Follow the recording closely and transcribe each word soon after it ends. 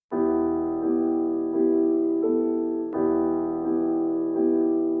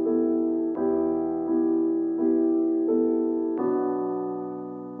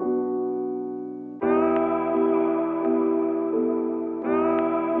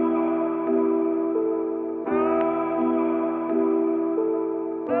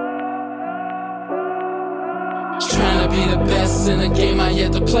best in the game I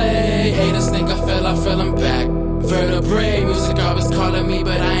yet to play. Haters think I fell I'm back. Vertebrae, music always calling me,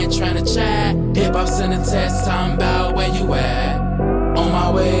 but I ain't tryna chat. Hip-hop's in the test, time about where you at. On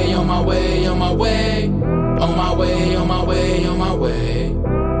my way, on my way, on my way. On my way, on my way, on my way.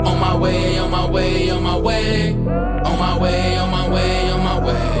 On my way, on my way, on my way. On my way, on my way, on my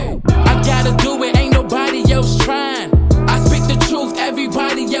way. I gotta do it, ain't nobody else trying. I speak the truth,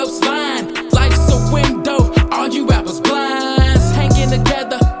 everybody else lying. Life's a window, all you rappers blinds. Hanging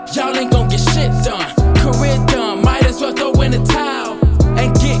together, y'all ain't gon' get shit done. Career done, might as well throw in the towel and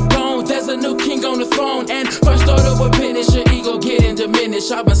get gone. There's a new king on the throne, and first order of business, your ego getting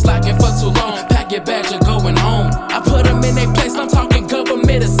diminished. I've been slacking for too long, pack your bags, you're going home. I put them in their place, I'm talking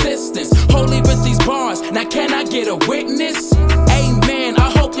government assistance. Holy with these bars, now can I get a witness? Amen,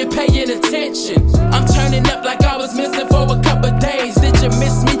 I hope you're paying attention. I'm turning up like I was missing for a couple days. Did you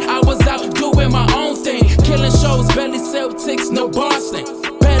miss me? I was out doing my own thing. Killing shows, barely sell ticks, no Boston.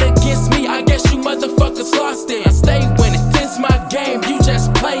 Bet against me, I guess you motherfuckers lost it. I stay winning, this my game, you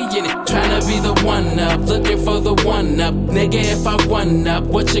just playing it. Tryna be the one up, looking for the one up. Nigga, if I one up,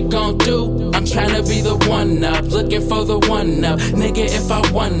 what you gon' do? I'm tryna be the one up, looking for the one up. Nigga, if I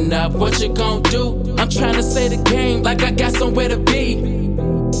one up, what you gon' do? I'm tryna say the game like I got somewhere to be.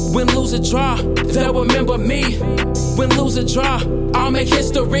 Win, lose, or draw, they'll remember me. Win, lose, or draw, I'll make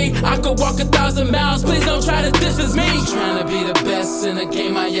history. I could walk 1,000 miles, please don't try to distance me. Tryna be the best in the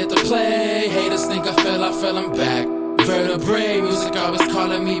game I yet to play. Haters think I fell I'm back. Vertebrae, music always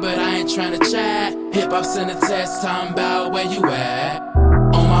calling me, but I ain't tryna chat. Hip-hop's in the test, time about where you at.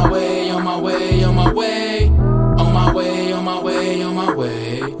 On my way, on my way, on my way. On my way, on my way, on my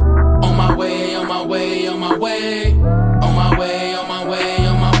way. On my way, on my way, on my way. On my way, on my way,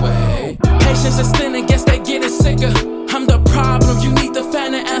 on my way. Patience is thinning, guess they getting sicker. I'm the problem, you need to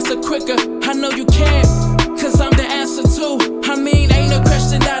find an answer quicker. I know you can, cause I'm the answer too. I mean, ain't no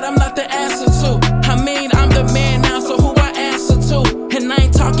question that I'm not the answer to. I mean, I'm the man now, so who I answer to? And I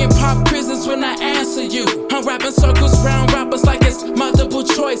ain't talking pop prisons when I answer you. I'm rapping circles round rappers like it's multiple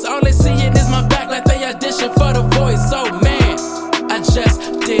choice. All they seeing is my back like they audition for the voice. Oh man, I just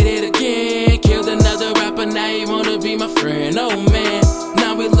did it again. Killed another rapper, now he wanna be my friend. Oh man,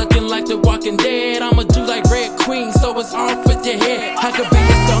 now we looking like the Walking Dead. I'ma do like Red Queen, so it's off with your head. I could be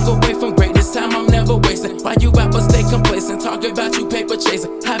a song away from greatness, time I'm never wasting. Why you rappers stay complacent, talking about you paper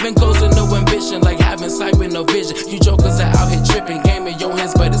chasing. Having goals with no ambition, like having sight with no vision. You jokers are out here tripping, game in your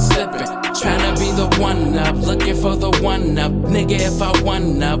hands but it's slipping. Tryna be the one up, looking for the one up. Nigga, if I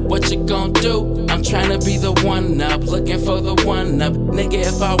one up, what you gon' do? I'm tryna be the one up, looking for the one up. Nigga,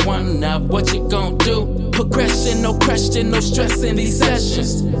 if I one up, what you gon' do? Progression, no question, no stress in these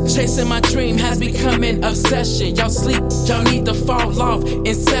sessions. Chasing my dream has become an obsession. Y'all sleep, y'all need to fall off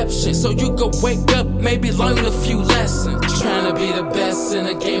inception, so you could wake up, maybe learn a few lessons. Tryna be the best in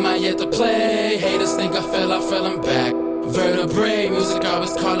the game I yet to play. Haters think I fell I'm back. Vertebrae, music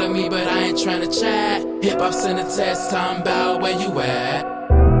always calling me, but I ain't tryna chat. Hip-hop's in the test, time about where you at.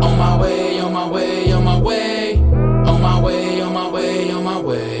 On my way, on my way, on my way. On my way, on my way, on my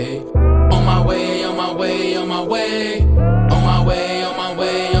way. On my way, on my way, on my way.